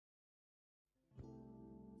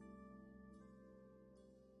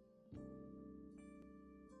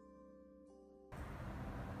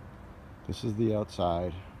This is the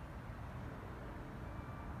outside.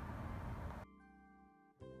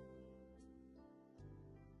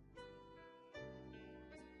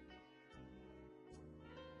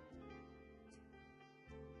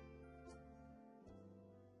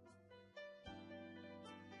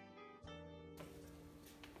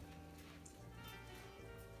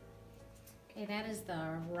 Okay, that is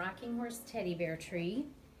the rocking horse teddy bear tree.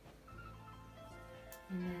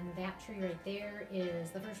 And then that tree right there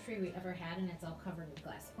is the first tree we ever had, and it's all covered with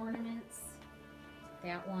glass ornaments.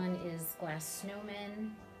 That one is glass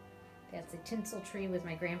snowmen. That's a tinsel tree with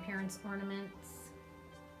my grandparents' ornaments.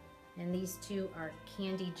 And these two are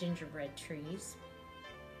candy gingerbread trees.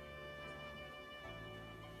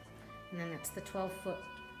 And then that's the 12-foot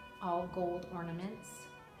all gold ornaments.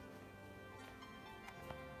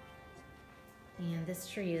 And this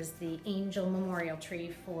tree is the angel memorial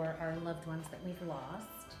tree for our loved ones that we've lost.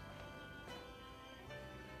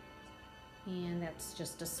 And that's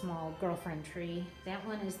just a small girlfriend tree. That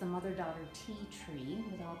one is the mother-daughter tea tree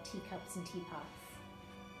with all teacups and teapots.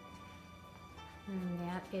 And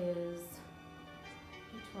that is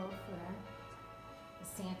a 12-footer,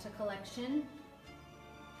 the Santa collection.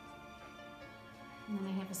 And then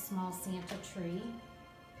I have a small Santa tree.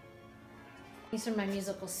 These are my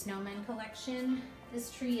musical snowman collection. This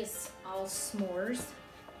tree is all s'mores.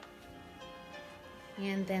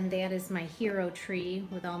 And then that is my hero tree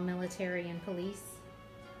with all military and police.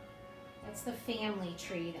 That's the family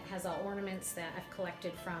tree that has all ornaments that I've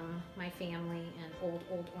collected from my family and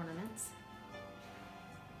old ornaments.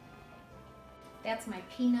 That's my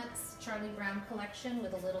Peanuts Charlie Brown collection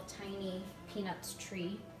with a little tiny Peanuts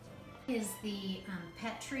tree. Is the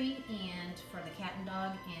pet tree and for the cat and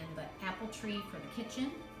dog, and the apple tree for the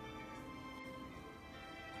kitchen.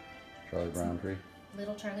 Charlie Brown tree.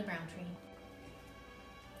 Little Charlie Brown tree.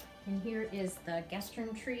 And here is the guest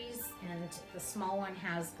room trees, and the small one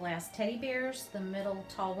has glass teddy bears, the middle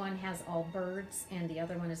tall one has all birds, and the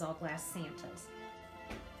other one is all glass Santas.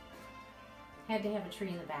 Had to have a tree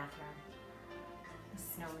in the bathroom.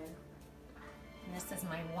 A snowman. And this is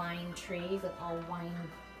my wine tree with all wine,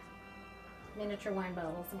 miniature wine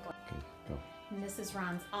bottles and glass. Okay, go. And this is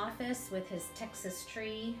Ron's office with his Texas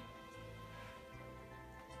tree.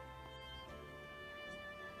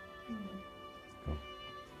 Go.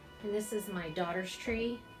 And this is my daughter's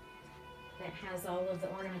tree that has all of the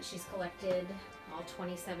ornaments she's collected, all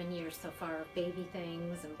 27 years so far, of baby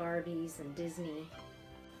things and Barbies and Disney.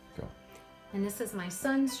 Go. And this is my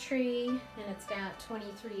son's tree, and it's got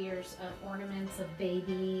 23 years of ornaments of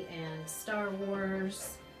baby and Star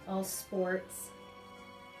Wars, all sports.